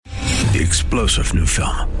The explosive new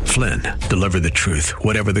film, Flynn, deliver the truth,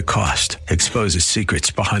 whatever the cost, exposes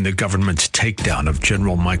secrets behind the government's takedown of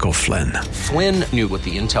General Michael Flynn. Flynn knew what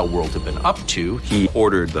the intel world had been up to. He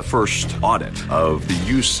ordered the first audit of the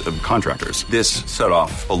use of contractors. This set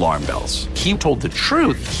off alarm bells. He told the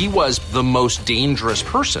truth. He was the most dangerous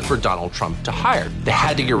person for Donald Trump to hire. They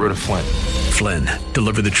had to get rid of Flynn. Flynn,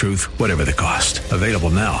 deliver the truth, whatever the cost. Available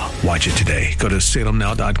now. Watch it today. Go to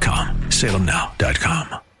salemnow.com.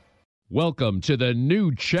 salemnow.com. Welcome to the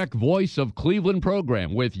new Czech Voice of Cleveland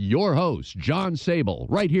program with your host, John Sable,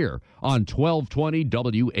 right here on 1220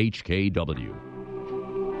 WHKW.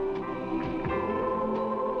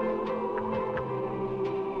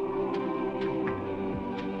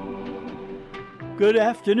 Good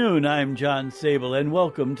afternoon, I'm John Sable, and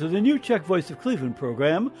welcome to the new Czech Voice of Cleveland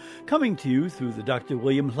program, coming to you through the Dr.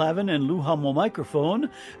 William Hlavin and Lou Hummel microphone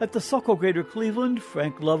at the Sokol Greater Cleveland,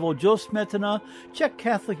 Frank Lovell, Joe Smetana, Czech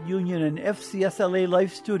Catholic Union, and FCSLA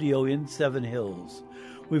Life Studio in Seven Hills.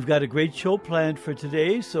 We've got a great show planned for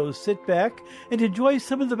today, so sit back and enjoy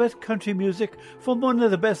some of the best country music from one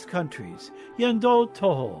of the best countries, Yendo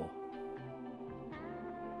Toho.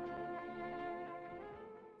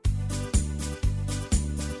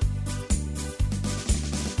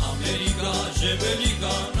 Amerika,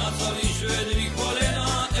 žebelíka, na celý svět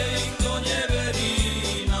vychválená, ej, kdo neverí,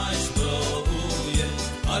 náš probuje,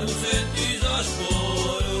 a ruce ty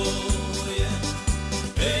zašporuje.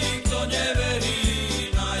 Ej, kdo neverí,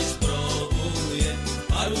 náš probuje,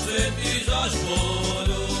 a ruce ty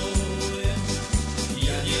zašporuje.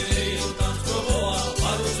 Ja neveril, tam sproboval, a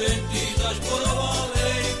ruce ty zašporoval,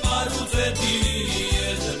 ej, a ruce ty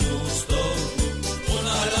jednu stovku,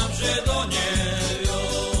 ponáhľam, že do nej.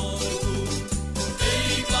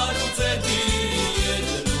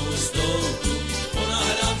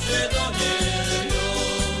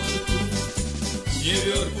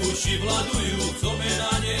 Vladujú, co me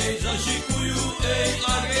na nej zašikujú, ej,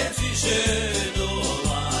 Argentiše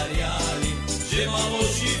dovariali, že ma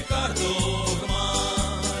loži v kartoch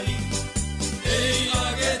mali. Ej,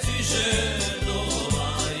 Argentiše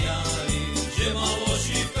dovariali, že ma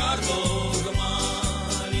loži v kartoch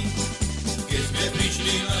mali. Keď sme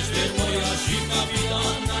prišli na švet, moja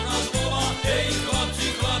kapitán na nás volá, ej, chlapci,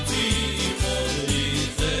 chlapci,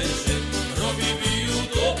 modlite se, robi bijú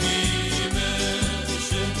topí.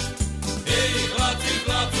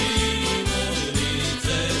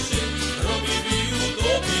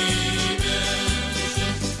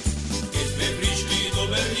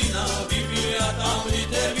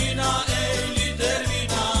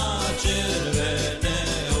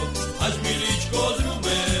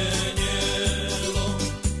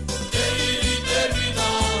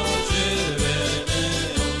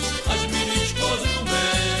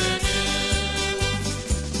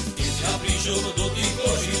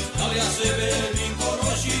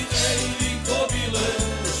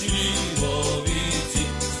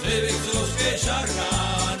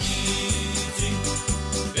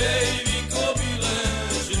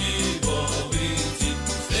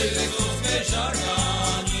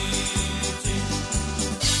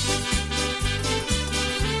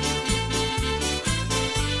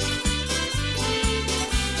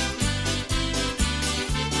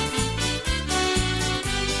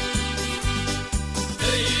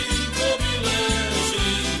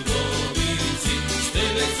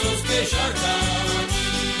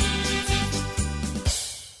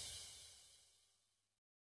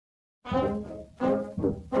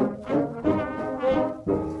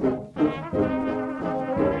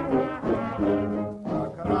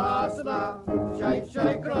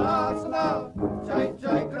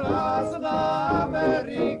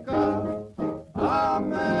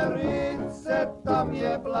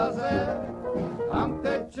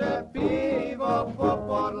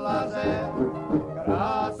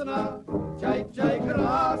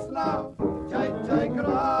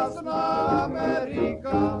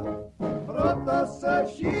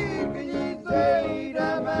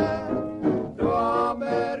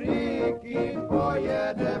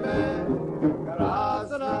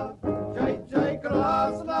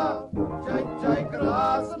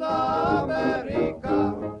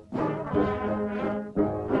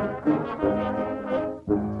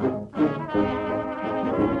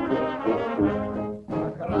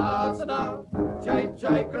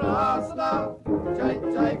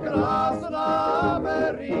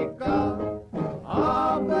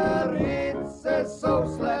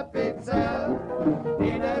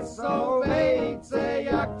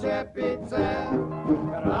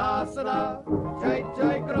 Krásna, čaj,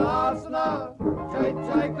 čaj, krásna, čaj,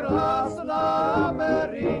 čaj, krásna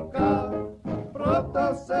Amerika.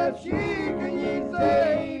 Proto se všichni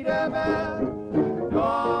zejdeme pojedeme, do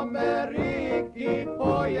Ameriky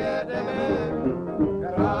pojedeme.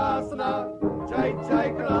 Krásna, čaj,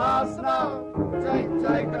 čaj, krásna, čaj,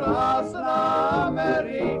 čaj, krásna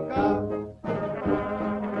Amerika.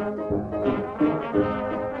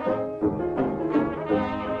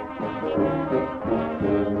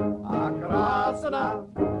 A krásna,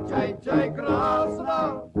 čaj, čaj,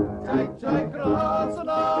 krásna, čaj, čaj,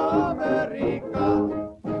 krásna Amerika.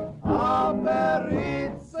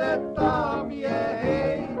 Americe tam je,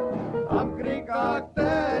 hej, tam v krikách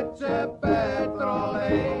teče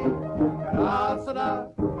petrolej. Krásna,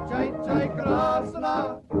 čaj, čaj, krásna,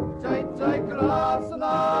 čaj, čaj,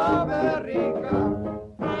 krásna Amerika.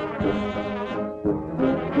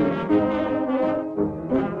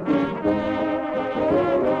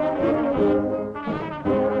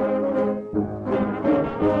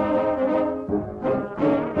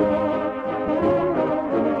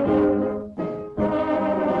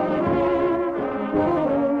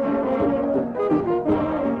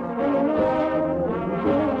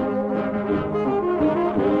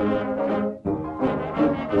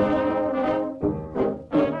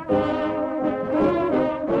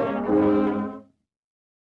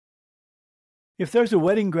 If there's a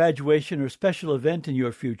wedding, graduation, or special event in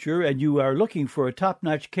your future and you are looking for a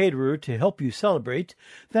top-notch caterer to help you celebrate,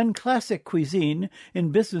 then Classic Cuisine, in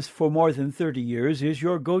business for more than 30 years, is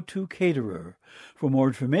your go-to caterer. For more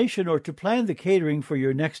information or to plan the catering for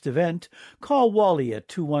your next event, call Wally at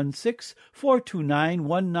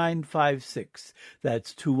 216-429-1956.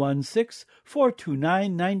 That's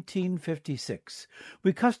 216-429-1956.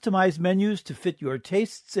 We customize menus to fit your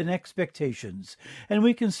tastes and expectations, and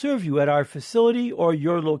we can serve you at our facility or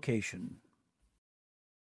your location.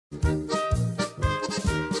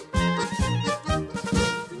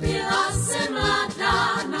 Byla jsem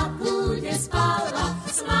mladá, na půdě spala,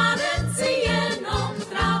 s mládenci jenom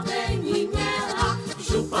trávení měla.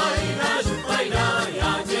 Župajda, župajda,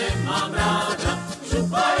 já tě mám ráda.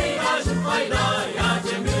 Župajda, já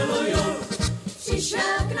tě miluju.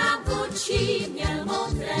 Přišel k nám vůči, měl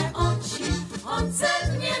modré oči, on se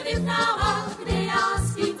mě vyptával, kde já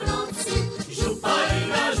spím v noci.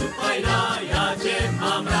 Župajda, já tě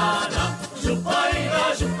mám ráda.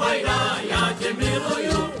 Župajda, já tě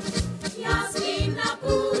miluju. Já spím na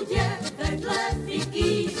půdě, vedle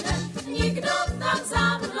vikýře, nikdo tam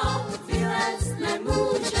za mnou vylézt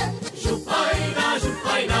nemůže. Župajda,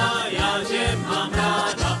 já tě mám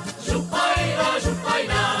ráda. Župajda,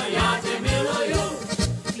 já tě miluju.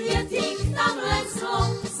 5 jich tam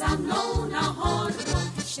lezlo za mnou nahoru,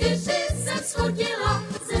 4 jsem schodila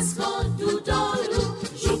ze schodu dolů.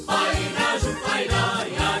 Župajda,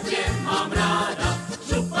 já tě mám ráda.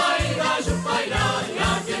 Župajda,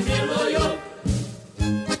 já tě miluju.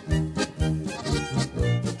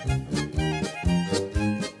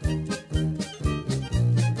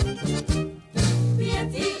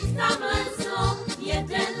 Pět jich tam lezlo,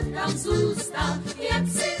 jeden tam zůstal, jak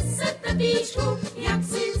si se Pepíšku, jak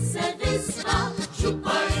si se vyspal.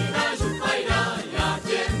 Župajda, já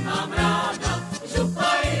tě mám ráda.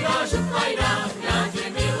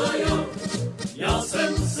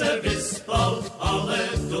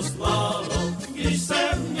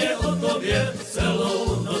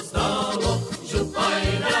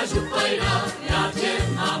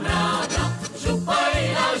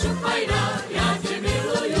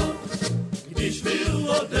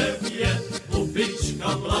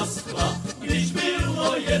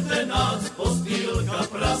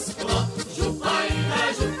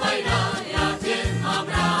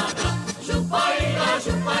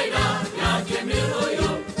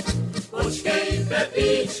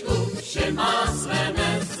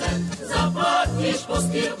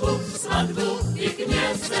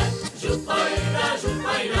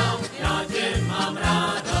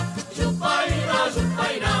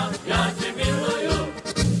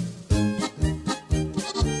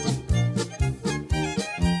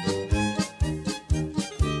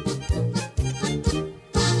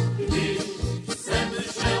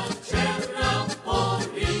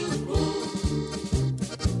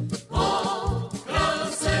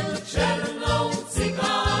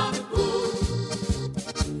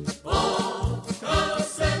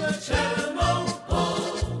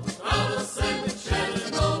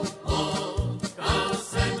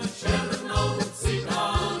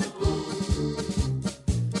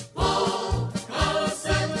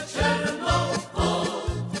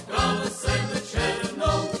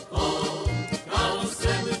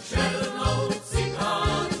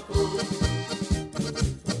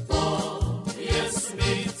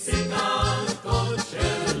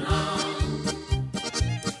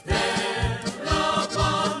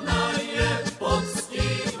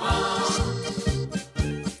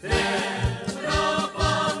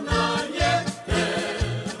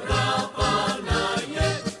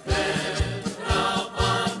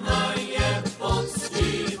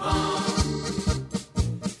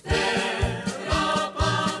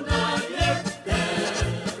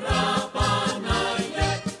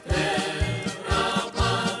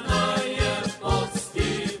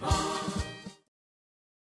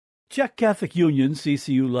 Czech Catholic Union,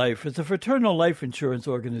 CCU Life, is a fraternal life insurance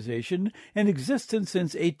organization in existence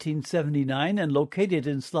since 1879 and located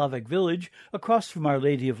in Slavic Village across from Our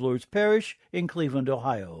Lady of Lourdes Parish in Cleveland,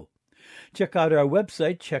 Ohio. Check out our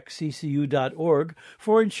website, checkccu.org,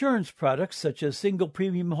 for insurance products such as single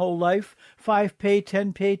premium whole life, 5-pay,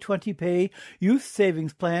 10-pay, 20-pay, youth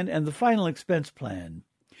savings plan, and the final expense plan.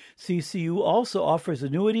 CCU also offers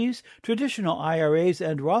annuities, traditional IRAs,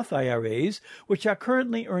 and Roth IRAs, which are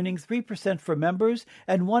currently earning 3% for members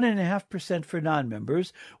and 1.5% for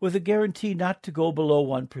non-members, with a guarantee not to go below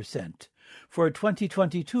 1%. For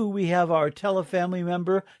 2022, we have our Tell a Family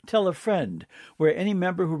Member, Tell a Friend, where any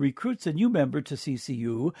member who recruits a new member to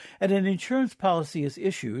CCU and an insurance policy is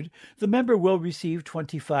issued, the member will receive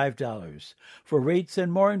 $25. For rates and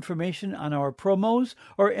more information on our promos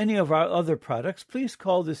or any of our other products, please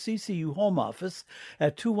call the CCU Home Office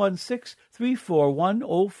at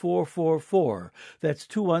 216-341-0444. That's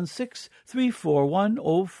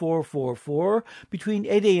 216-341-0444 between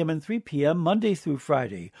 8 a.m. and 3 p.m. Monday through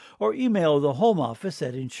Friday, or email the Home Office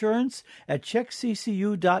at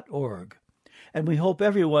insurance@checkccu.org. And we hope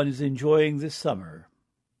everyone is enjoying this summer.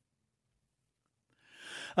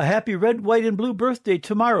 A happy red, white, and blue birthday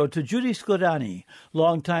tomorrow to Judy Skladani,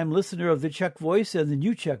 longtime listener of the Czech Voice and the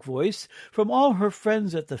New Czech Voice, from all her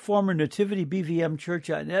friends at the former Nativity BVM Church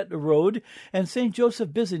on Etna Road and St.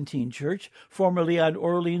 Joseph Byzantine Church, formerly on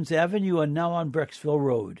Orleans Avenue and now on Brecksville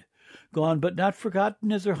Road. Gone but not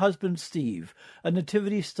forgotten is her husband Steve, a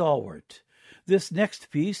Nativity stalwart. This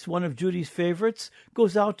next piece, one of Judy's favorites,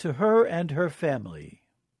 goes out to her and her family.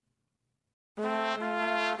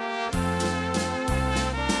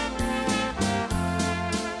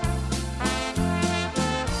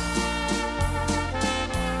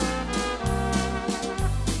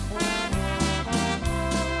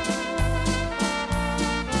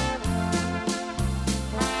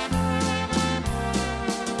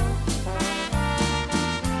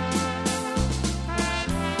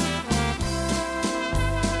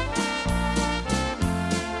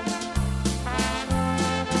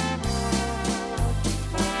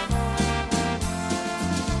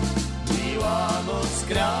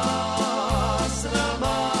 Krásna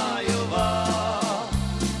májová,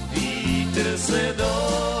 vítr se do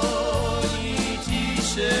ní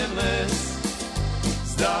tiše vles,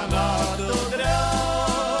 zdá na to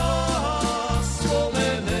dráha,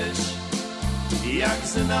 vzpomeneš, jak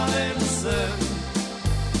znalem jsem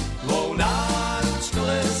tvou náruč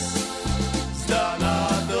kles, zdá na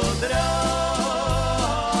to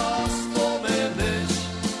dráha, vzpomeneš,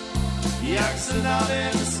 jak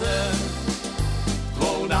znalem jsem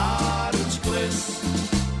náruč kles,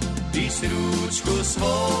 když růčku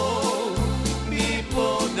svou mi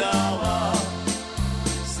podala,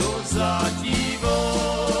 slza ti v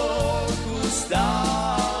oku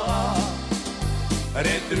stála,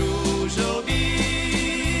 red růžový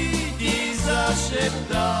ti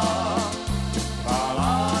zašeptá, a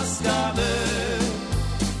láska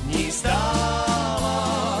ní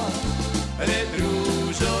stála, red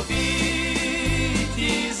růžový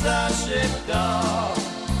ti zašeptá,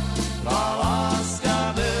 má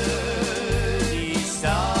láska ní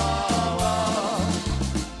stála,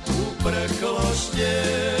 uprchlo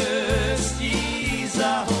štěstí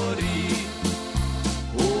za hory,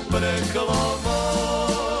 uprchlo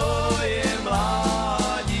moje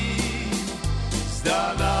mládí,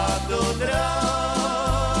 zdá na to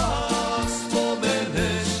dráha,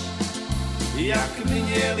 vzpomeneš, jak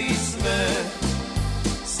měli jsme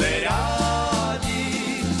se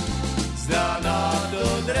rádi, zdá na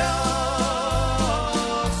to dráha,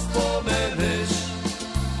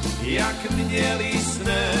 jak měli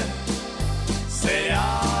jsme se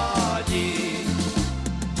rádi,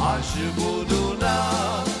 až budu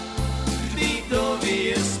na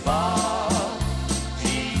hřbitově spát,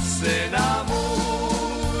 přijď se na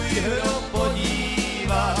můj hrob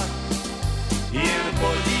podívat, jen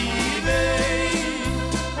podívej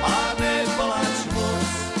a neplač moc,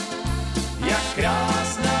 jak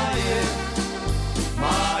krásná je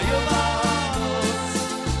májová noc,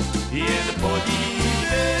 jen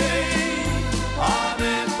podívej a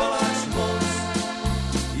neplač moc,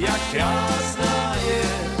 jak krásná je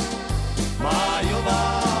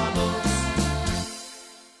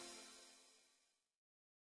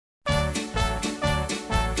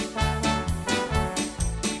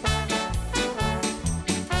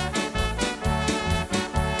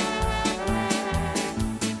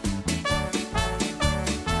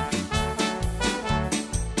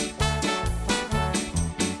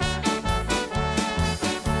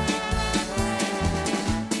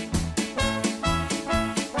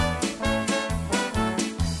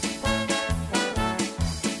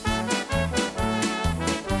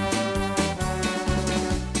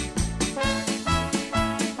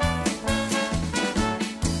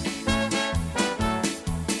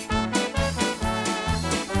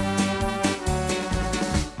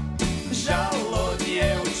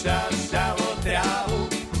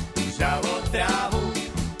trávu,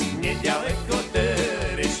 nedaleko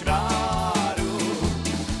Terešváru.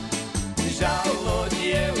 Žalo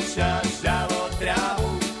dievča, žalo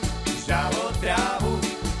trávu,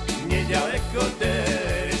 nedaleko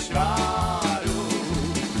Terešváru.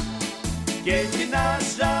 Keď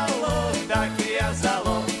nás žalo, tak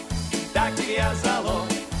viazalo,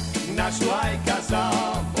 našu ajka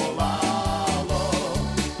zavolalo.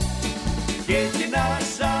 Keď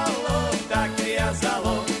nás žalo, tak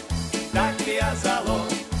viazalo,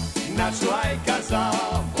 našu ajka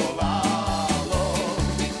zavolalo.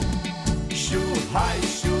 Šuhaj,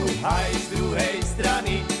 z druhej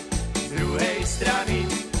strany,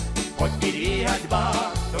 poď mi dvíhať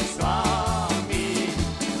bátok slámy.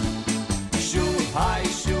 Šuhaj,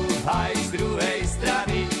 z druhej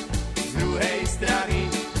strany,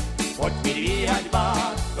 poď mi dvíhať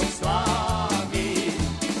bátok slámy.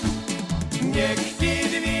 Nech ti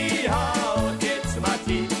dvíha otec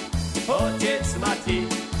mati,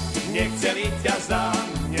 nechceli ťa za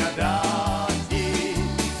mňa dáti.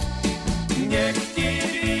 Nech ti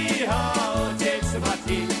dvíha otec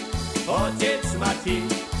mati,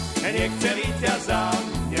 nechceli ťa za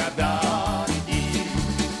mňa dáti.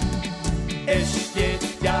 Ešte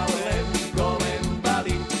ťa len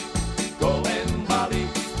kolembali,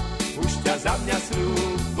 už ťa za mňa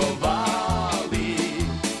sľubovali.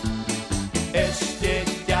 Ešte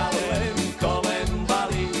ťa len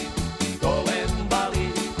kolembali,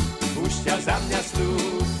 už ťa za mňa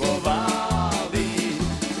sľubovali.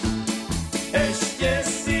 Ešte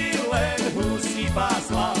si len húsky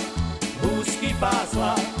pásla,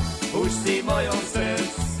 už si v mojom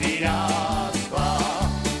srdci rástla.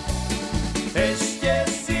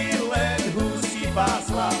 Ešte si len húsky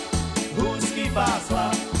pásla,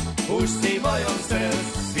 už si v mojom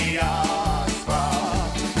srdci rástla.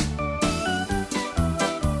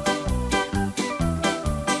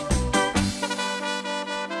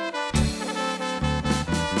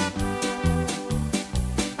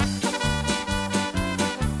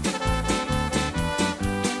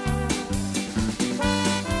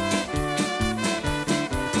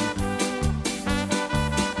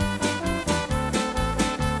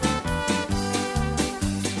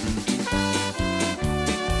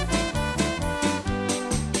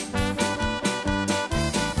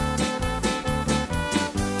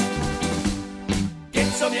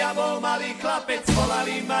 Ja bol malý chlapec,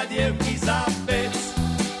 volali ma dievky za pec.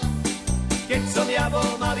 Keď som ja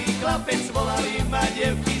bol malý chlapec, volali ma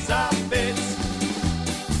dievky za pec.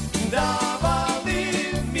 Dávali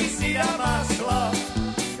mi syra masla,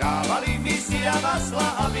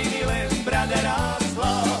 aby mi len brada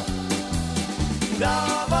rásla.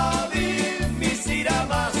 Dávali mi syra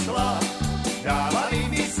masla,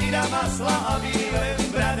 aby mi len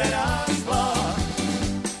brada rásla.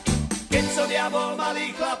 Keď som ja bol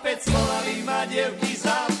malý chlapec, volali ma dievky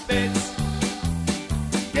za pec.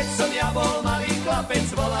 Keď som ja bol malý chlapec,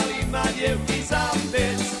 volali ma dievky za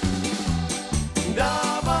pec.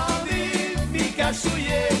 Dávali mi kašu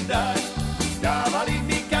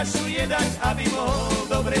jedať, aby mohol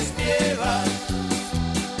dobre spievať.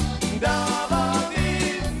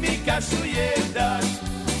 Dávali mi kašu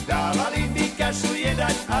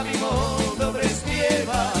jedať, aby mohol dobre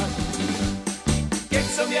spievať. Keď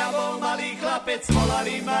som ja bol malý chlapec,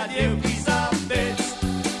 volali ma dievky za pec.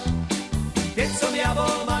 Keď som ja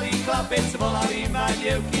bol malý chlapec, volali ma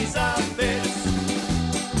dievky za pec.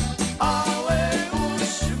 Ale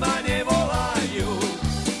už ma nevolajú,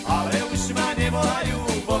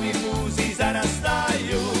 bo mi fúzy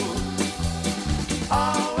zarastajú.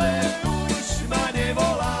 Ale už ma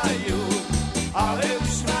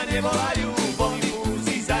nevolajú, bo mi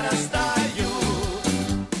fúzy zarastajú.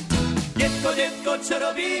 Detko, čo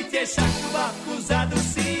robíte, však tú babku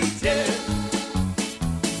zadusíte.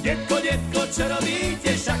 Detko, čo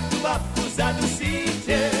robíte, však tú babku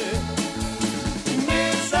zadusíte.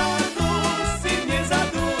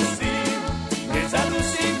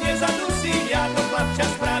 Nezadusím, ja to chlapča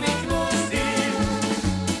spraviť musím.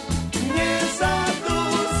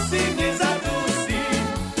 Nezadusím,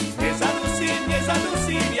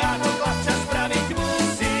 ja to chlapča spraviť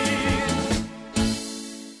musím.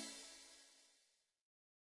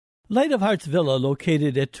 Light of Hearts Villa,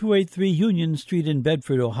 located at 283 Union Street in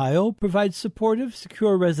Bedford, Ohio, provides supportive,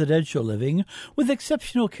 secure residential living with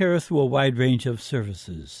exceptional care through a wide range of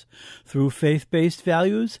services. Through faith-based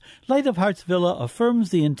values, Light of Hearts Villa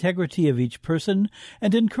affirms the integrity of each person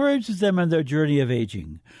and encourages them on their journey of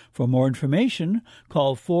aging. For more information,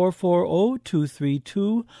 call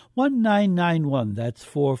 440-232-1991. That's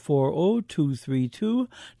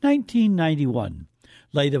 440-232-1991.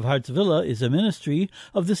 Light of Hearts Villa is a ministry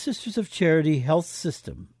of the Sisters of Charity Health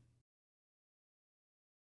System.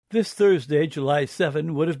 This Thursday, July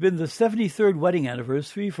 7, would have been the 73rd wedding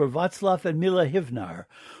anniversary for Václav and Mila Hivnar,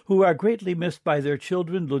 who are greatly missed by their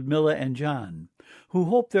children Ludmila and John, who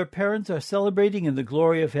hope their parents are celebrating in the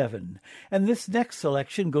glory of heaven. And this next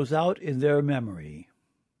selection goes out in their memory.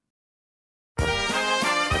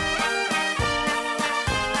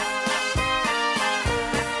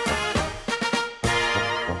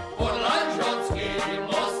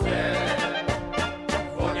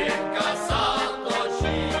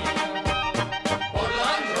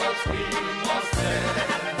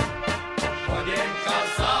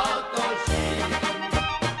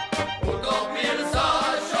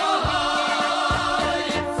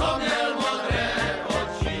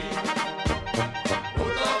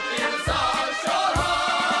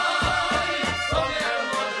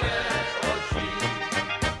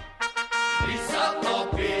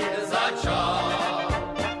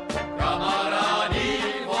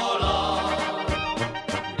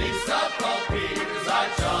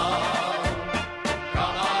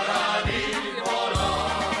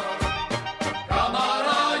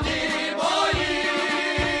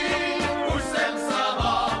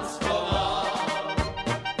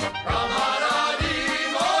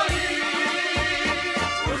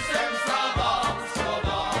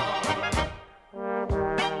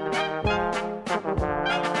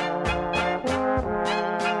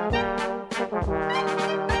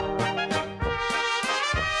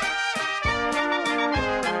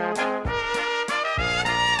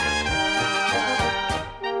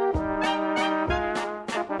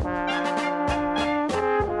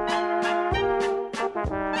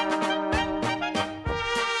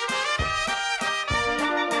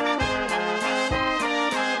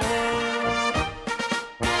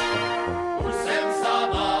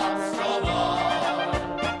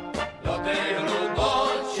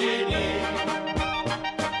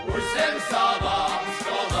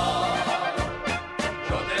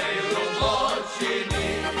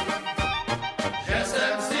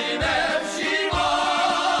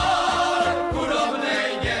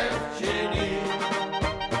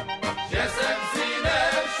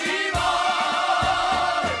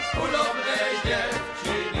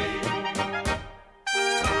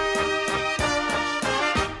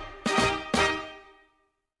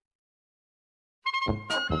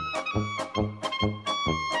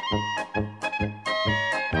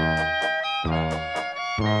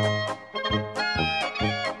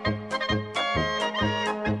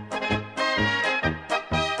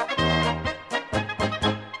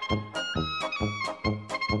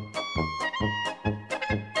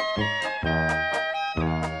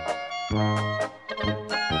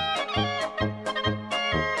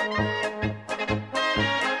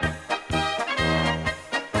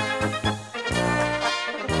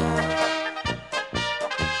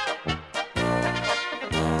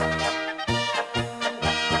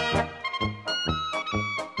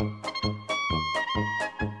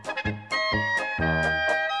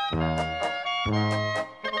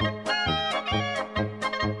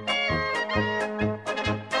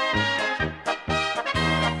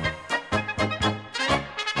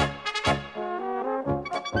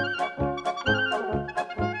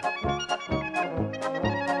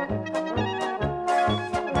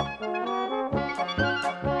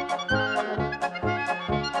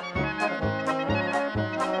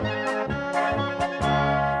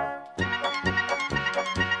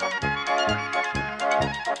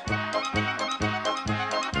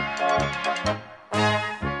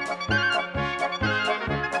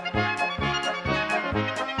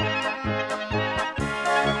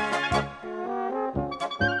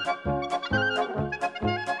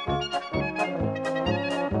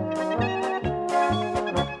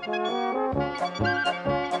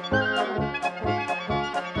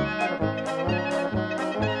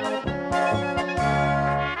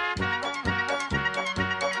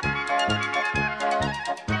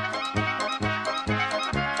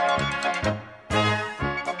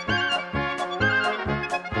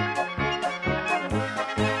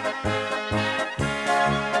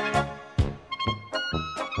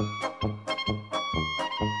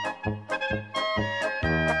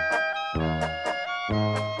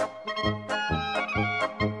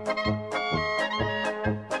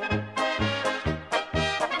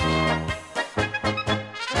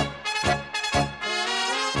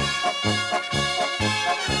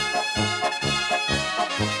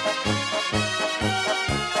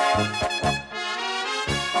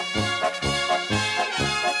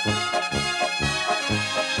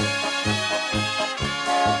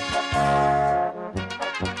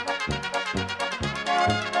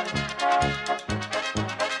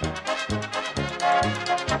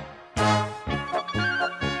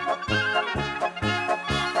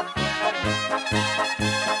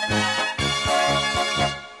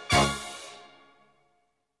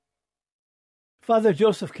 Father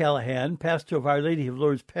Joseph Callahan, pastor of Our Lady of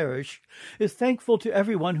Lourdes Parish, is thankful to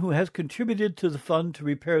everyone who has contributed to the fund to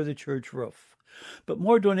repair the church roof. But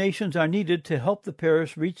more donations are needed to help the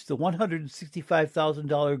parish reach the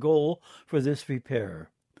 $165,000 goal for this repair.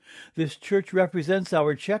 This church represents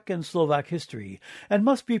our Czech and Slovak history and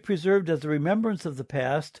must be preserved as a remembrance of the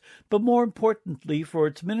past, but more importantly for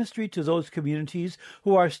its ministry to those communities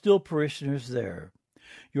who are still parishioners there.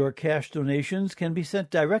 Your cash donations can be sent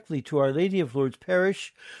directly to Our Lady of Lourdes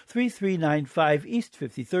Parish, 3395 East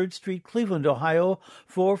 53rd Street, Cleveland, Ohio,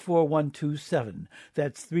 44127.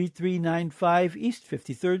 That's 3395 East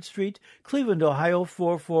 53rd Street, Cleveland, Ohio,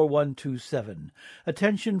 44127.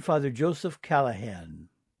 Attention, Father Joseph Callahan.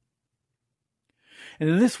 And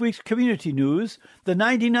in this week's community news, the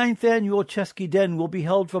 99th annual Český den will be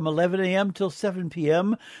held from 11 a.m. till 7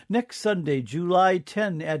 p.m. next Sunday, July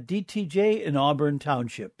 10, at DTJ in Auburn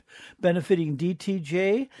Township, benefiting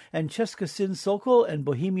DTJ and Český syn Sokol and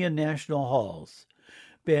Bohemian National Halls.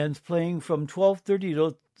 Bands playing from 12:30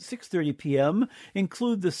 to 6:30 p.m.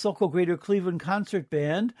 include the Sokol Greater Cleveland Concert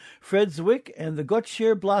Band, Fred Zwick, and the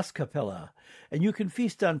Gottshir Blaskapella. And you can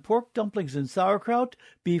feast on pork dumplings and sauerkraut,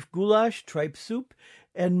 beef goulash, tripe soup,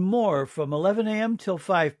 and more from 11 a.m. till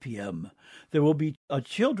 5 p.m. There will be a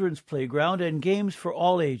children's playground and games for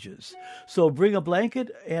all ages. So bring a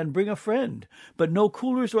blanket and bring a friend, but no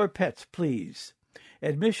coolers or pets, please.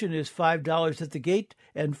 Admission is $5 at the gate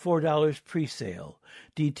and $4 pre-sale.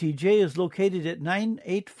 DTJ is located at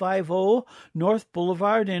 9850 North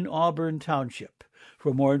Boulevard in Auburn Township.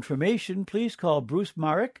 For more information, please call Bruce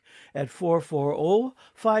Marek at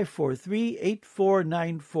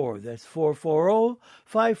 440-543-8494. That's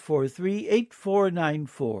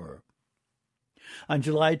 440-543-8494. On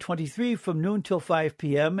July 23, from noon till 5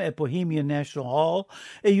 p.m. at Bohemian National Hall,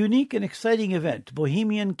 a unique and exciting event,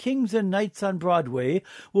 Bohemian Kings and Knights on Broadway,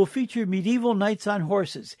 will feature medieval knights on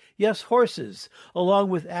horses, yes, horses, along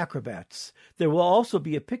with acrobats. There will also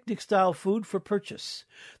be a picnic-style food for purchase.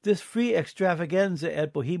 This free extravaganza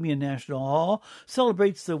at Bohemian National Hall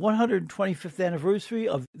celebrates the 125th anniversary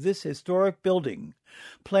of this historic building.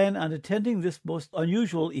 Plan on attending this most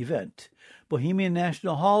unusual event. Bohemian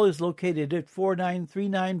National Hall is located at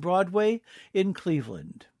 4939 Broadway in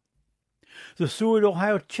Cleveland. The Seward,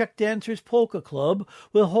 Ohio Czech Dancers Polka Club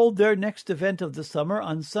will hold their next event of the summer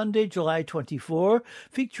on Sunday, July 24,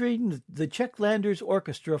 featuring the Czechlanders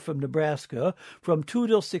Orchestra from Nebraska from 2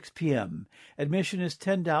 till 6 p.m. Admission is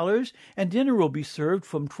 $10, and dinner will be served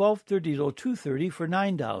from 12:30 till 2:30 for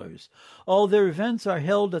 $9. All their events are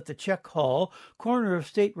held at the Czech Hall, corner of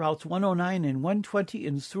State Routes 109 and 120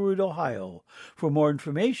 in Seward, Ohio. For more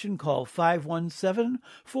information, call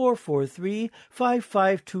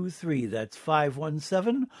 517-443-5523. That's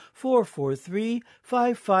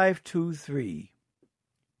 517-443-5523.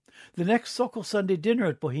 The next Sokol Sunday dinner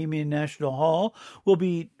at Bohemian National Hall will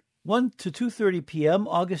be 1 to 2:30 p.m.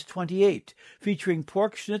 August 28, featuring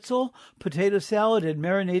pork schnitzel, potato salad, and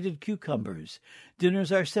marinated cucumbers.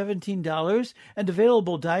 Dinners are $17 and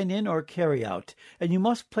available dine-in or carry-out, and you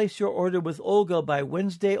must place your order with Olga by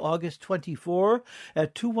Wednesday, August 24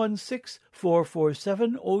 at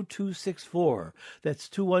 216-447-0264. That's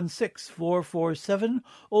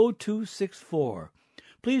 216-447-0264.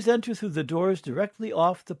 Please enter through the doors directly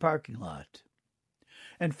off the parking lot.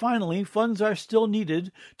 And finally, funds are still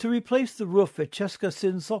needed to replace the roof at Český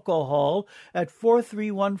syn Sokol Hall at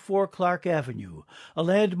 4314 Clark Avenue, a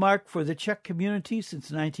landmark for the Czech community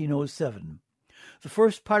since 1907. The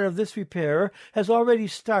first part of this repair has already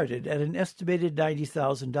started at an estimated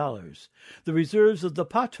 $90,000. The reserves of the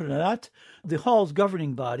Patronat, the hall's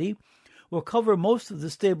governing body, will cover most of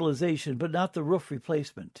the stabilization but not the roof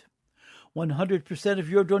replacement. 100% of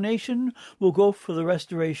your donation will go for the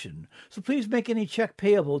restoration. So please make any check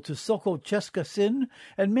payable to Sokol Český syn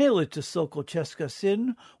and mail it to Sokol Český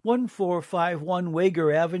syn, 1451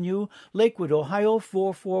 Wager Avenue, Lakewood, Ohio,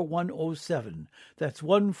 44107. That's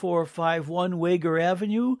 1451 Wager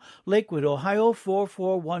Avenue, Lakewood, Ohio,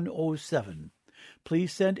 44107.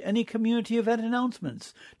 Please send any community event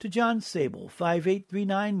announcements to John Sable,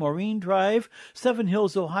 5839 Maureen Drive, Seven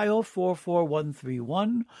Hills, Ohio,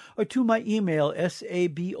 44131, or to my email,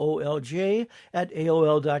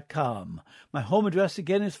 sabolj@aol.com. My home address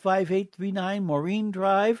again is 5839 Maureen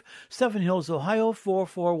Drive, Seven Hills, Ohio,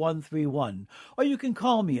 44131, or you can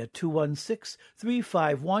call me at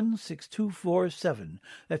 216-351-6247.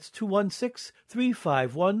 That's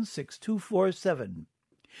 216-351-6247.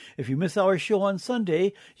 If you miss our show on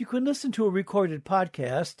Sunday, you can listen to a recorded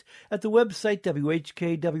podcast at the website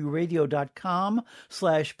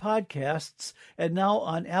whkwradio.com/podcasts and now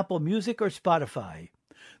on Apple Music or Spotify.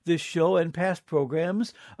 This show and past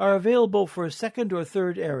programs are available for a second or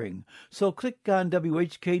third airing, so click on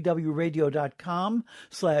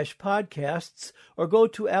whkwradio.com/podcasts or go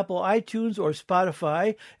to Apple iTunes or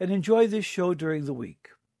Spotify and enjoy this show during the week.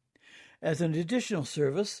 As an additional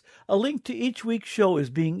service, a link to each week's show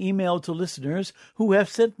is being emailed to listeners who have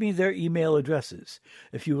sent me their email addresses.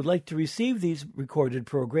 If you would like to receive these recorded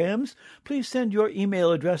programs, please send your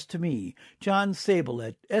email address to me, John Sabol,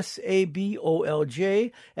 at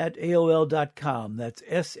sabolj@aol.com. That's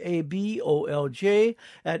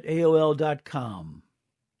sabolj@aol.com.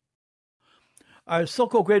 Our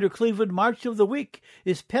Sokol Greater Cleveland March of the Week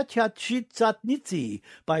is Petyatsitsatnitsi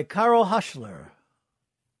by Karl Haschler.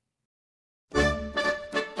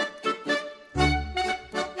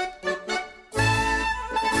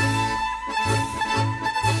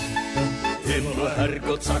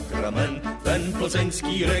 Hergot sakrament, ten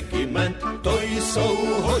plzeňský regiment, to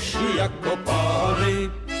jsou hoši jako pány.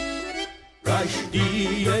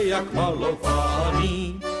 Každý je jak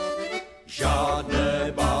malovaný,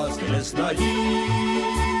 žádné bázně neznají.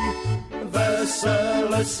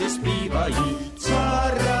 Vesele si zpívají,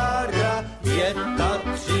 carara,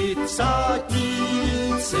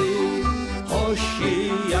 35,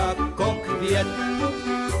 hoši jako květ.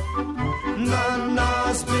 Na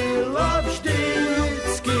nás byla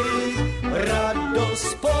vždycky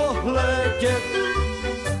radost pohledět,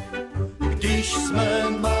 když jsme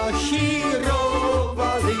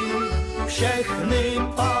mašírovali, všechny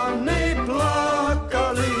pany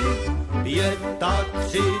plakali,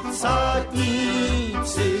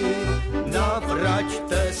 35,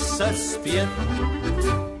 navraťte se zpět.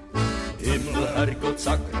 Himmel, Herrgott,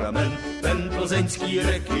 sakrament, ten plzeňský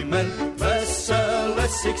regiment, vesele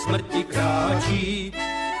si k smrti kráčí,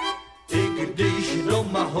 i když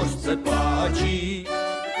doma hořce pláčí,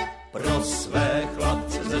 pro své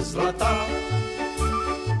chlapce ze zlata.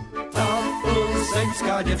 Ta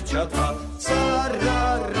plzeňská děvčata,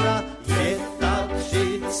 carara,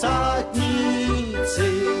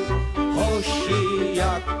 35, hoši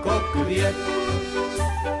jako květ.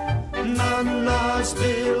 Na nás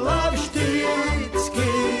byla vždycky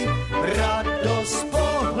radost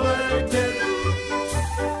pohledět,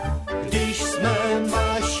 když jsme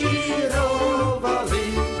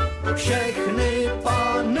mašírovali, všechny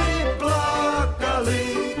pany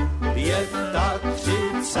plakali,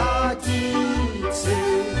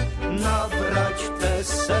 35, navraťte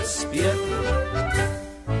se zpět.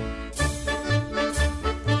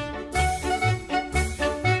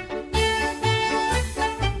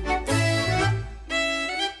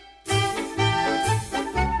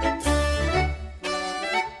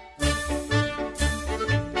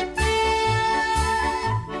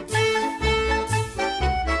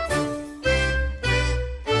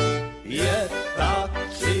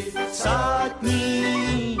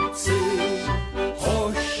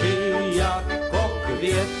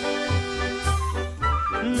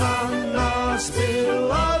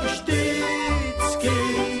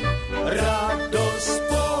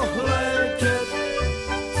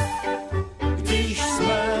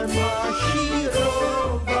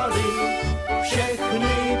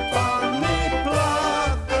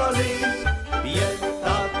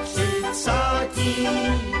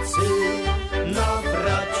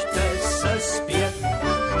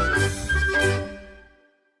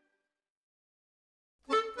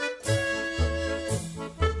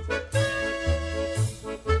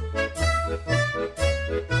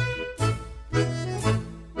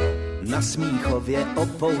 Na Smíchově o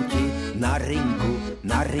pouti, na rinku,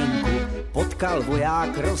 potkal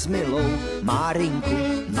voják rozmilou Márinku,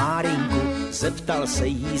 zeptal se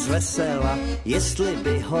jí zvesela, jestli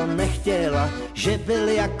by ho nechtěla, že byl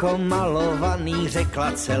jako malovaný,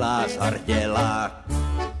 řekla celá zarděla.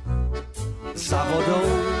 Za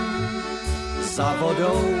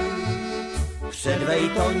vodou, před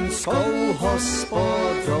vejtoňskou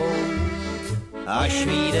hospodou, až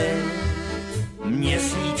vyjde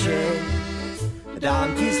měsíček,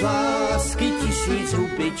 dám ti z lásky 1000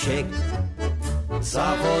 hubiček.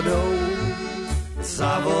 Za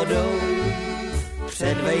vodou,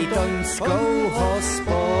 před vejtoňskou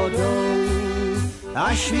hospodou,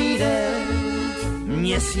 až vyjde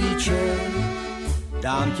měsíček,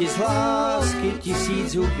 dám ti z lásky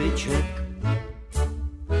 1000 hubiček.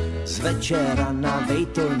 Z večera na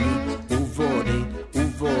vejtoni u vody,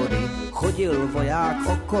 chodil voják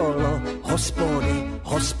okolo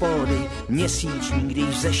hospody, měsíčník,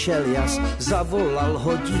 když zešel jas, zavolal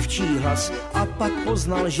ho dívčí hlas a pak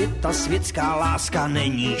poznal, že ta světská láska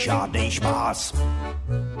není žádnej špás.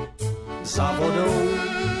 Za vodou,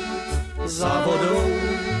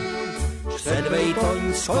 před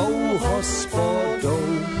vejtoňskou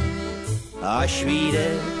hospodou. Až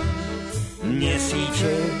vyjde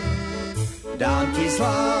měsíček, dám ti z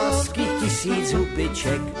lásky 1000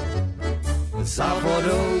 hubiček. Za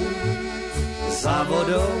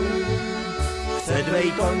vodou, před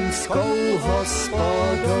vejtoňskou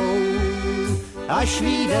hospodou. Až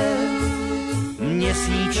vyjde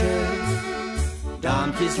měsíček,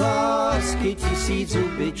 dám ti z lásky 1000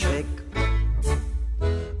 hubiček.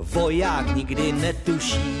 Voják nikdy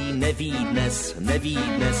netuší, neví dnes,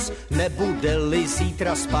 nebude-li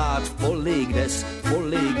zítra spát v poli, kdes,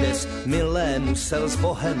 milé musel s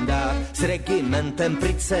Bohem dát, s regimentem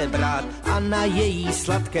pryč se brát a na její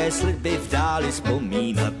sladké sliby v dáli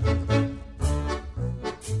vzpomínat.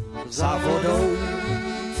 Za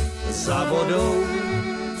vodou,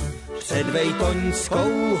 před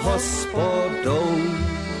vejtoňskou hospodou,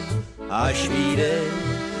 až vyjde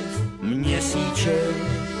měsíček,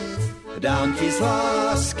 dám ti z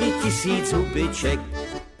lásky 1000 hubiček.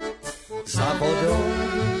 Za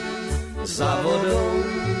vodou,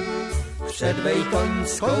 před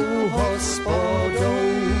vejtoňskou hospodou,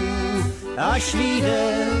 až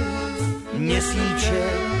vyjde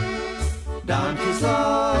měsíček, dám ti z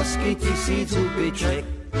lásky 1000 hubiček.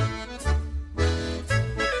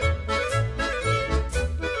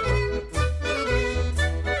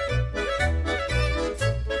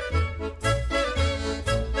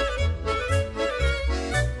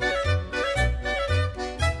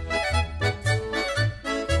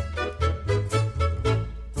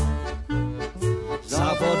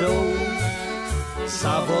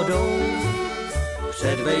 Za vodou,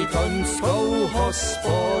 před vejtoňskou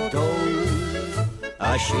hospodou,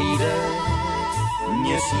 až vyjde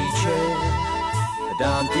měsíček,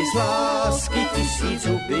 dám ti z lásky 1000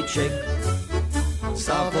 hubiček.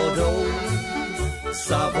 Za vodou,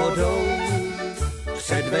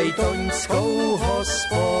 před vejtoňskou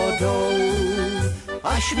hospodou,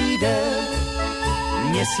 až vyjde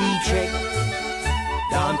měsíček,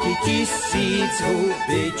 dám ti 1000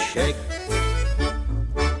 hubiček.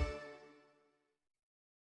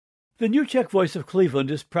 The New Czech Voice of Cleveland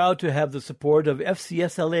is proud to have the support of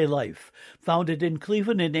FCSLA Life, founded in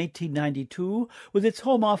Cleveland in 1892, with its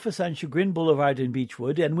home office on Chagrin Boulevard in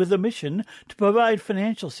Beechwood, and with a mission to provide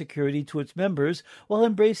financial security to its members while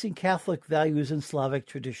embracing Catholic values and Slavic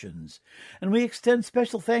traditions. And we extend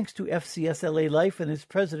special thanks to FCSLA Life and its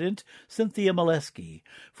president, Cynthia Molesky.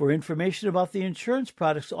 For information about the insurance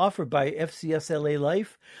products offered by FCSLA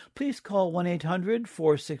Life, please call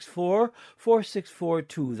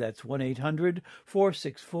 1-800-464-4642. That's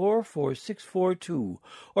 1-800-464-4642,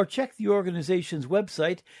 or check the organization's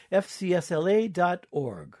website,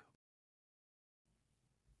 fcsla.org.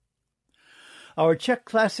 Our Czech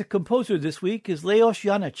classic composer this week is Leoš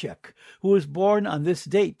Janáček, who was born on this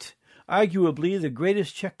date. Arguably the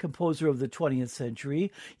greatest Czech composer of the 20th century,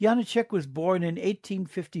 Janáček was born in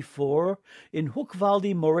 1854 in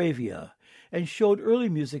Huchwalde, Moravia, and showed early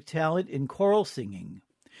music talent in choral singing.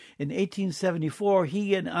 In 1874,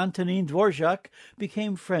 he and Antonín Dvořák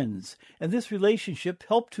became friends, and this relationship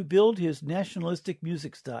helped to build his nationalistic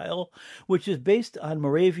music style, which is based on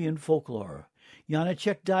Moravian folklore.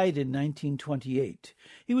 Janáček died in 1928.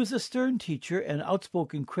 He was a stern teacher and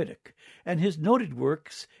outspoken critic, and his noted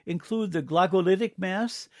works include the Glagolitic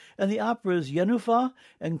Mass and the operas Janufa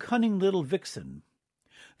and Cunning Little Vixen.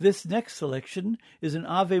 This next selection is an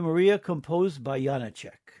Ave Maria composed by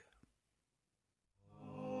Janáček.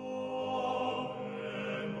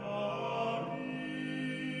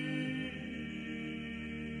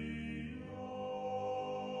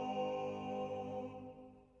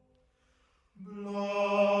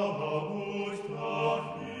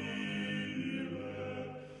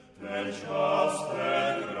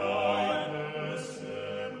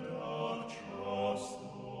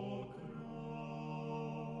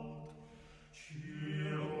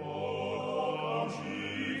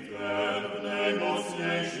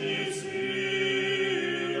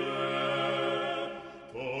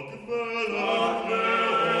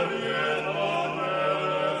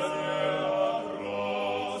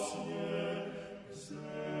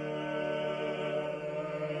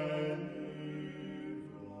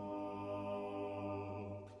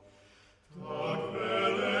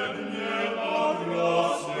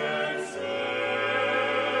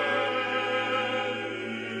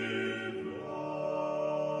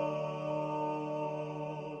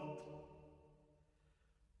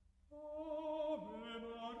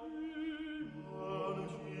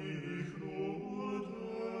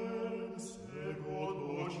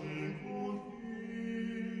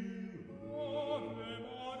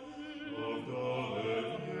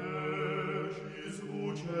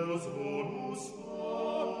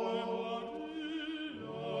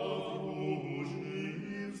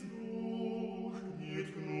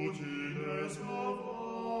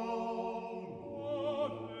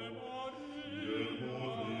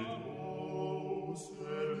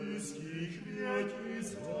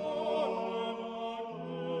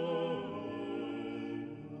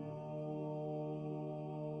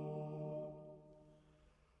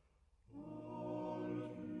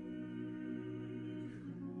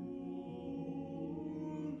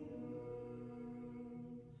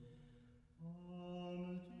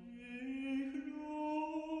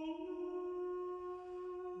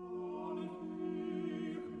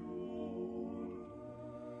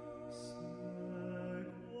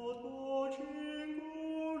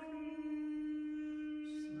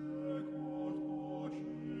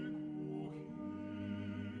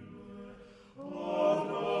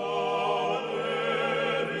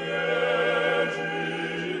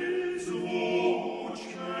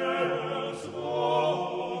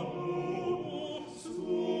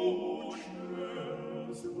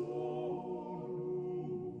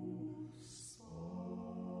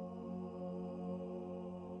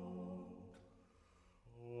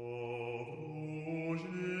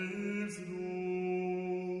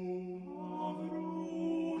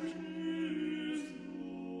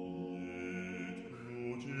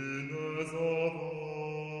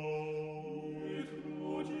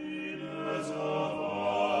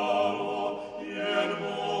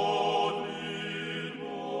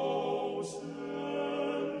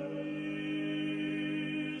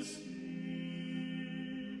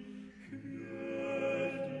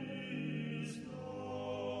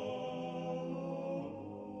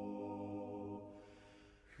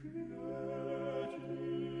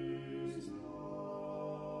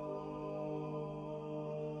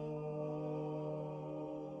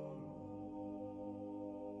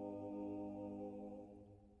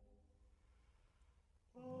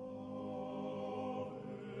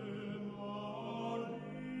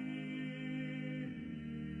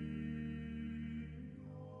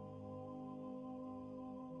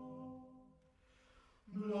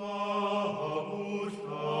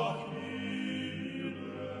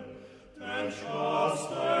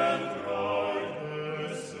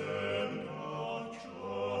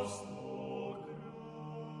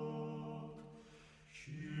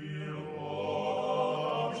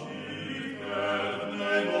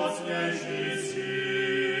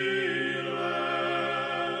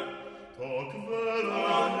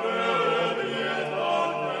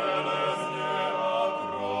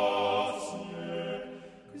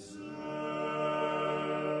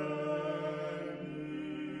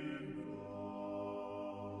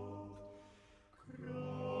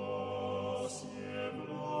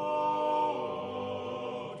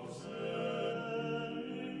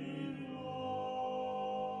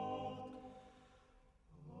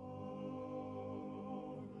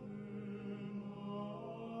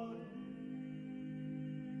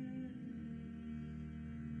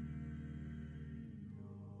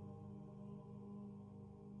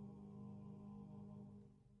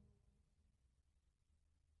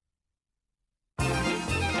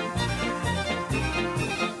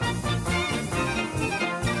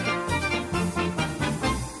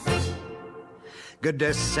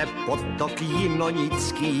 kde se potok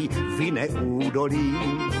Jinonický vyne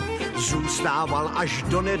údolím. Zůstával až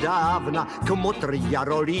donedávna kmotr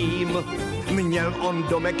Jarolím. Měl on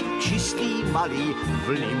domek čistý malý,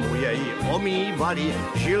 vlny mu jej omývali,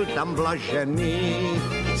 žil tam blažený,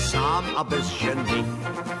 sám a bez ženy.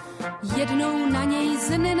 Jednou na něj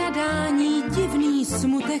z nenadání divný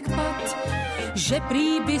smutek pad, že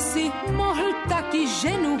prý by si mohl taky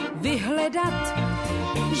ženu vyhledat,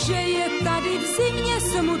 že je tady v zimě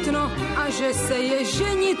smutno a že se je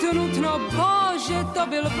ženit nutno. Bože, to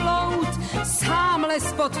byl bloud, sám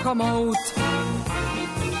les pod chomout.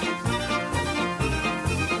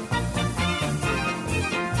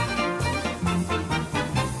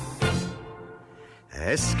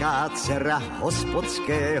 Hezká dcera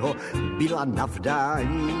hospodského byla na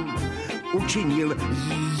vdání, učinil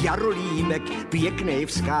jí Jarolímek pěkné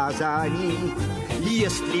vzkázání.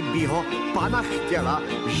 Jestli by ho pana chtěla,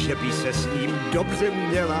 že by se s ním dobře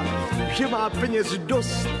měla, že má peněz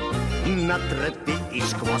dost na trety i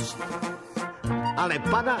skvost. Ale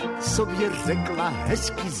pana sobě řekla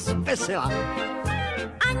hezky zvesela: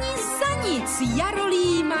 ani za nic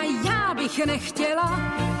Jarolíma já bych nechtěla.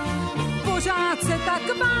 Pořád se tak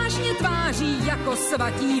vážně tváří, jako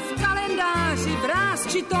svatí v kalendáři,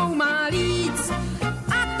 vrásčitou má líc.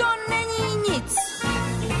 A to není nic.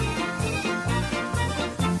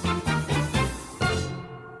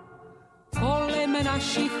 Kolem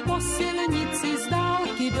našich po silnici z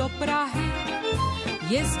dálky do Prahy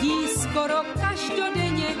jezdí skoro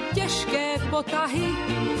každodenně těžké potahy.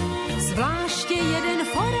 Zvláště jeden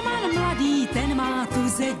forman mladý, ten má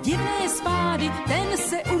tuze divné spády, ten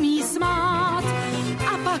se umí smát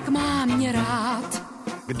a pak má mě rád.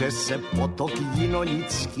 Kde se potok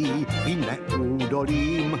Jinonický vyne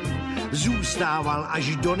údolím, zůstával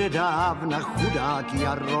až donedávna chudák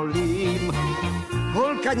Jarolím.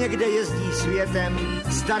 Holka někde jezdí světem,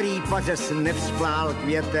 starý pařez nevzplál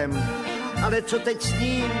květem, ale co teď s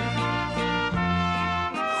ním?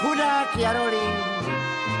 Chudák Jarolím,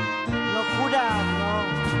 no chudák, no.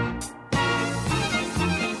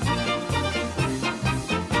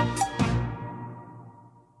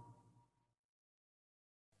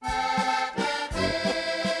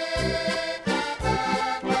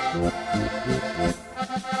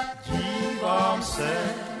 Dívám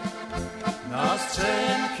se na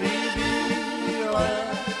střenky bílé,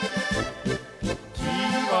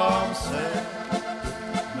 dívám se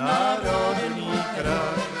na rodný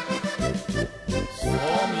kraj,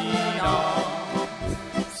 vzpomínám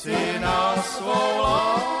si na svou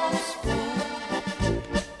lásku,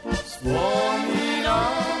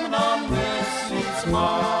 vzpomínám na měsíc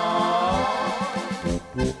má,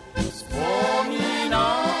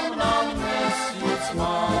 vzpomínám na měsíc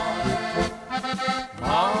má.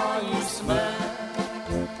 Máji jsme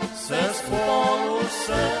se spolu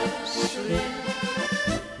sešli,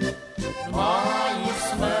 máji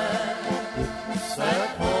jsme se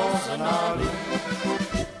poznali,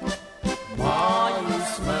 máji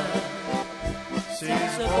jsme si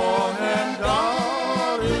s Bohem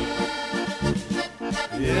dali,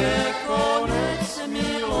 je konec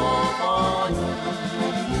milování,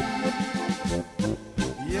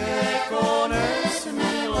 je konec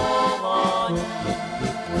milování.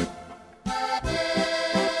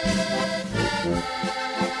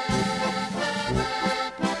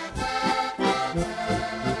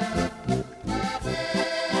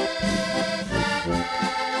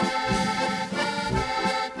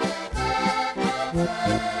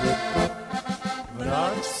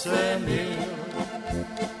 Vrať se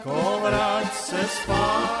milko, vrať se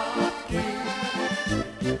zpátky,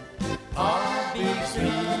 abych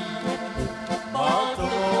zlíbal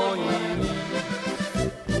tvoji líp.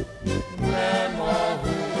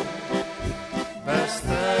 Nemohu bez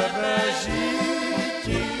tebe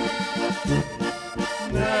žíti,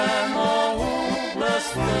 nemohu bez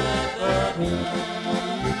tebe být,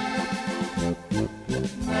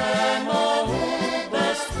 nemohu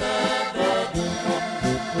bez tebe být.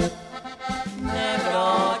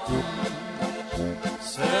 Nevrátíš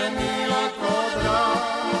se mi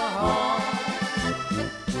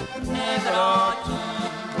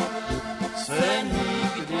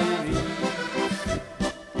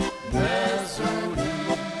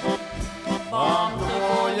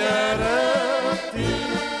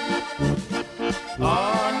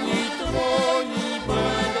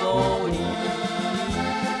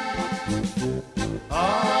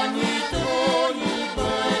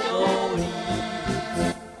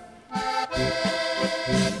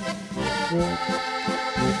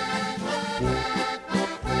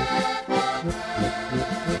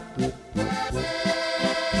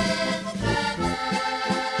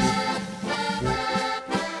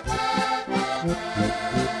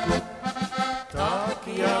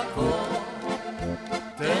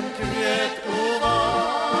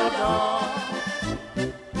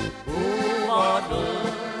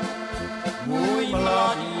můj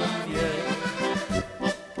mladý věk.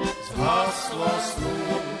 Zhaslo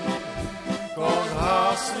slunko,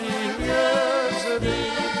 zhasly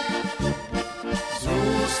hvězdy,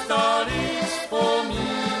 zůstaly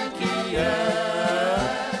vzpomínky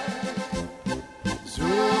jen.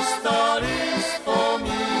 Zůstaly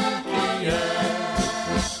vzpomínky jen.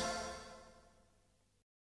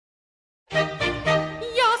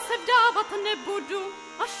 Já se vdávat nebudu,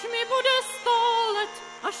 až mi bude 100 let,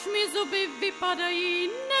 až mi zuby vypadají,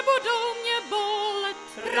 nebudou mě bolet.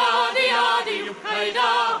 Rádi,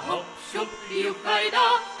 juchajda, hop, šup, juchajda,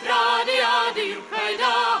 rádi,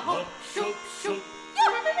 juchajda, hop, šup, šup.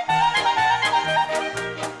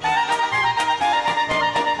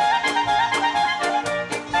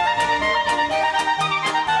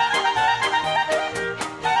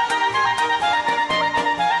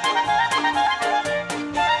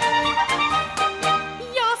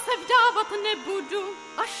 Nebudu,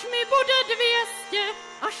 až mi bude 200,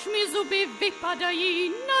 až mi zuby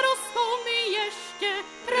vypadají, narostou mi ještě.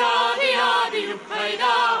 Rádi,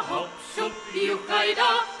 juchajda, hop, šup, juchajda,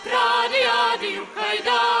 rádi,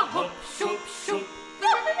 juchajda, hop, šup, šup.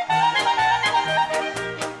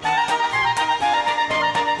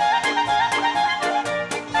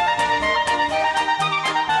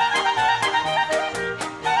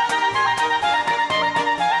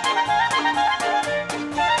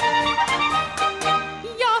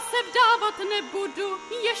 Nebudu,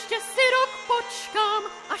 ještě si rok počkám,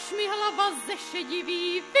 až mi hlava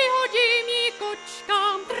zešediví, vyhodím ji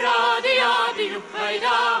kočkám. Rádi,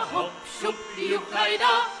 juchajda, hop, šup,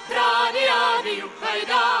 juchajda, rádi,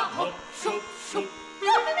 juchajda, hop, šup, šup.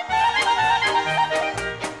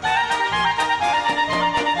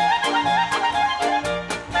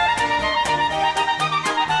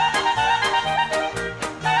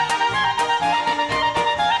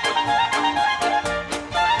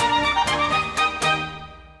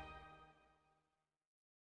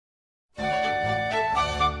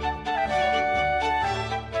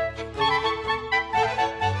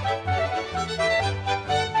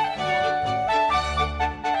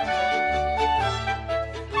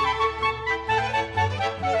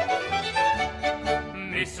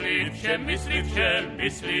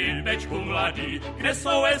 Myslí bečku mladý, kde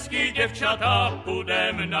jsou hezký děvčata,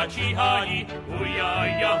 půjdem na číhání.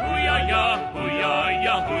 Hujaja, hujaja,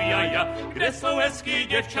 hujaja, hujaja, kde jsou hezký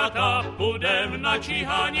děvčata, půjdem na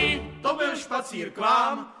číhání. To byl špacír k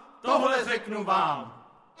vám, tohle řeknu vám.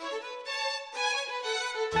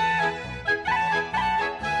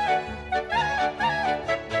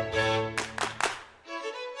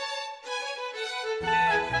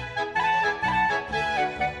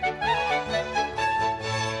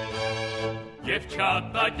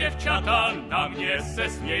 Děvčata, na mě se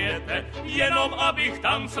smějete, jenom abych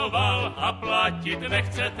tancoval a platit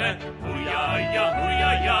nechcete. Hujaja,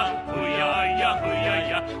 hujaja, hujaja,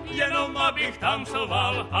 hujaja, jenom abych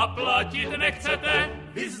tancoval a platit nechcete.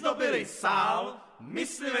 Vyzdobili sál,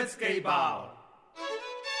 myslivecký bál.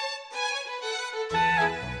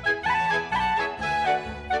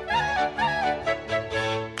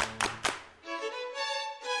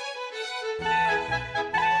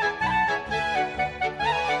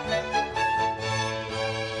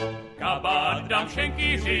 Dám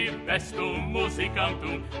šenkýři, vestu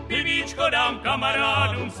muzikantům, pivíčko dám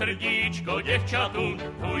kamarádům, srdíčko děvčatům.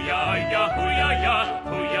 Hujaja, hujaja,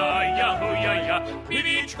 hujaja, hujaja,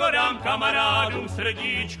 pivíčko dám kamarádům,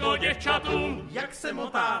 srdíčko děvčatům. Jak se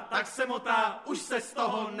motá, tak se motá, už se z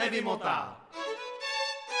toho nevymotá.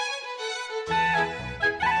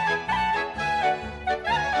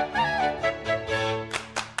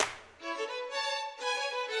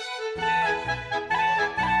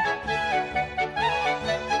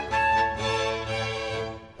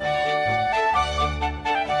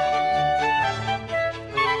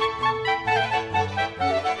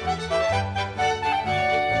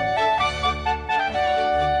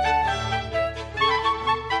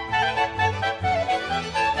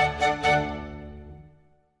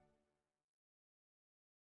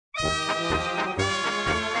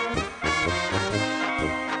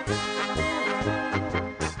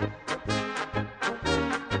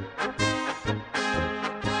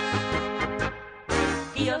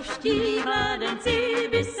 Kyjovští mládenci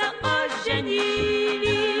by se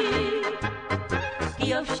oženili.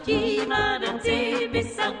 Kyjovští mládenci by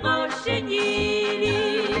se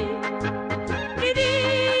oženili.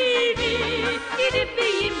 Kdyby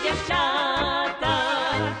jim děvčata,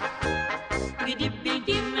 kdyby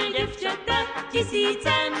jim děvčata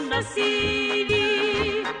tisíce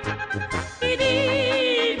nosili.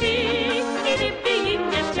 Kdyby jim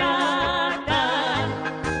děvčata,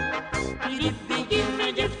 kdyby jim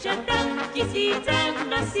naše děvčata tisíce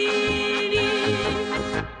nosili.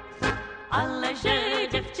 Ale že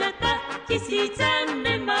děvčata tisíce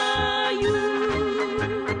nemají.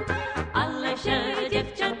 Ale že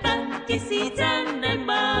děvčata tisíce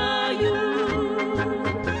nemají.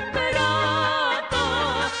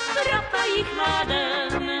 Proto jich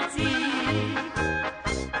mládenci,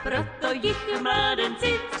 proto jich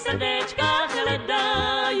mládenci v srdéčkách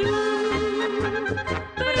hledají.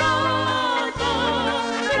 Proto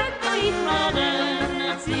jich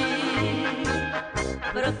mládenci,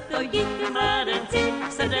 proto jich mládenci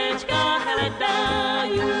v srdéčkách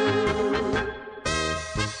hledají.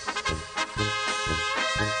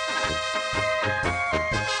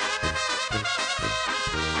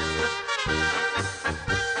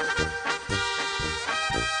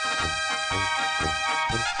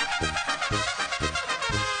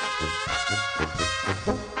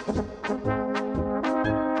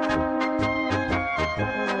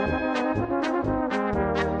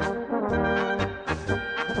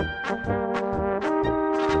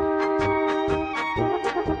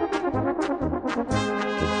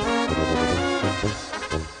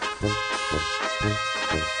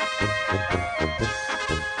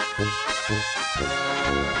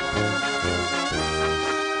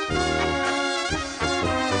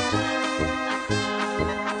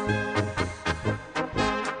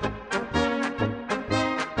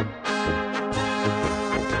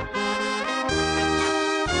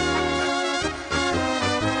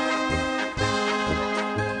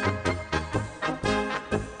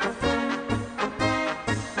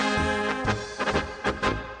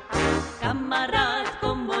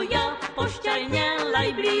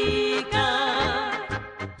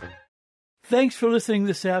 Thanks for listening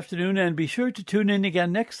this afternoon, and be sure to tune in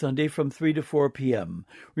again next Sunday from 3 to 4 p.m.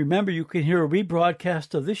 Remember, you can hear a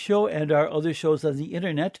rebroadcast of this show and our other shows on the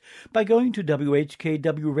Internet by going to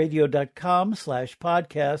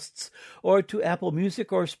whkwradio.com/podcasts or to Apple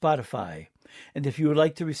Music or Spotify. And if you would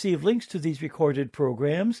like to receive links to these recorded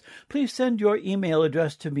programs, please send your email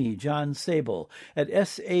address to me, John Sabol, at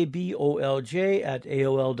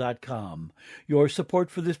sabolj@aol.com. Your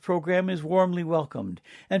support for this program is warmly welcomed.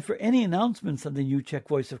 And for any announcements on the New Czech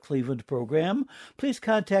Voice of Cleveland program, please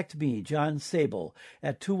contact me, John Sabol,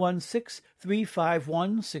 at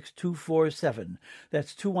 216-351-6247.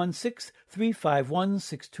 That's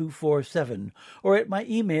 216-351-6247. Or at my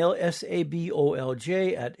email,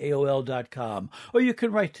 sabolj@aol.com. Or you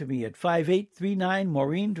can write to me at 5839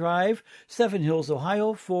 Maureen Drive, 7 Hills,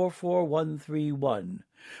 Ohio, 44131.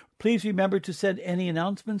 Please remember to send any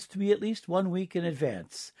announcements to me at least 1 week in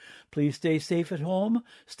advance. Please stay safe at home,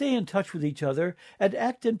 stay in touch with each other, and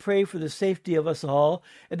act and pray for the safety of us all,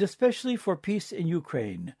 and especially for peace in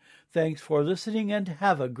Ukraine. Thanks for listening, and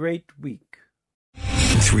have a great week.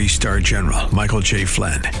 3-star General Michael J.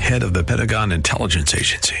 Flynn, head of the Pentagon Intelligence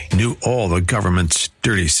Agency, knew all the government's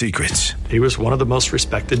dirty secrets. He was one of the most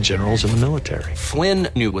respected generals in the military. Flynn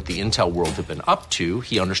knew what the intel world had been up to.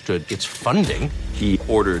 He understood its funding. He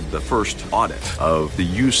ordered the first audit of the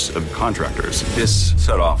use of contractors. This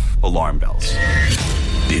set off alarm bells.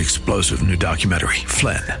 The explosive new documentary,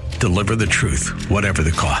 Flynn, Deliver the Truth, Whatever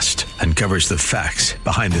the Cost, uncovers the facts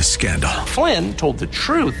behind this scandal. Flynn told the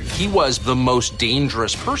truth. He was the most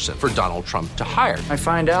dangerous person for Donald Trump to hire. I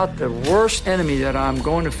find out the worst enemy that I'm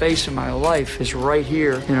going to face in my life is right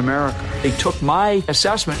here in America. They took my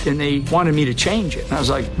assessment and they wanted me to change it. And I was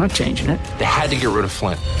like, I'm not changing it. They had to get rid of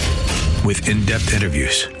Flynn. With in-depth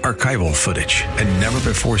interviews, archival footage, and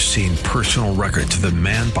never-before-seen personal records of the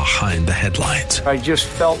man behind the headlines. I just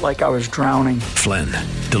felt like I was drowning. Flynn,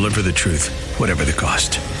 Deliver the Truth, Whatever the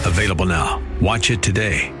Cost. Available now. Watch it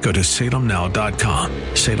today. Go to salemnow.com.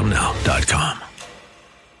 salemnow.com.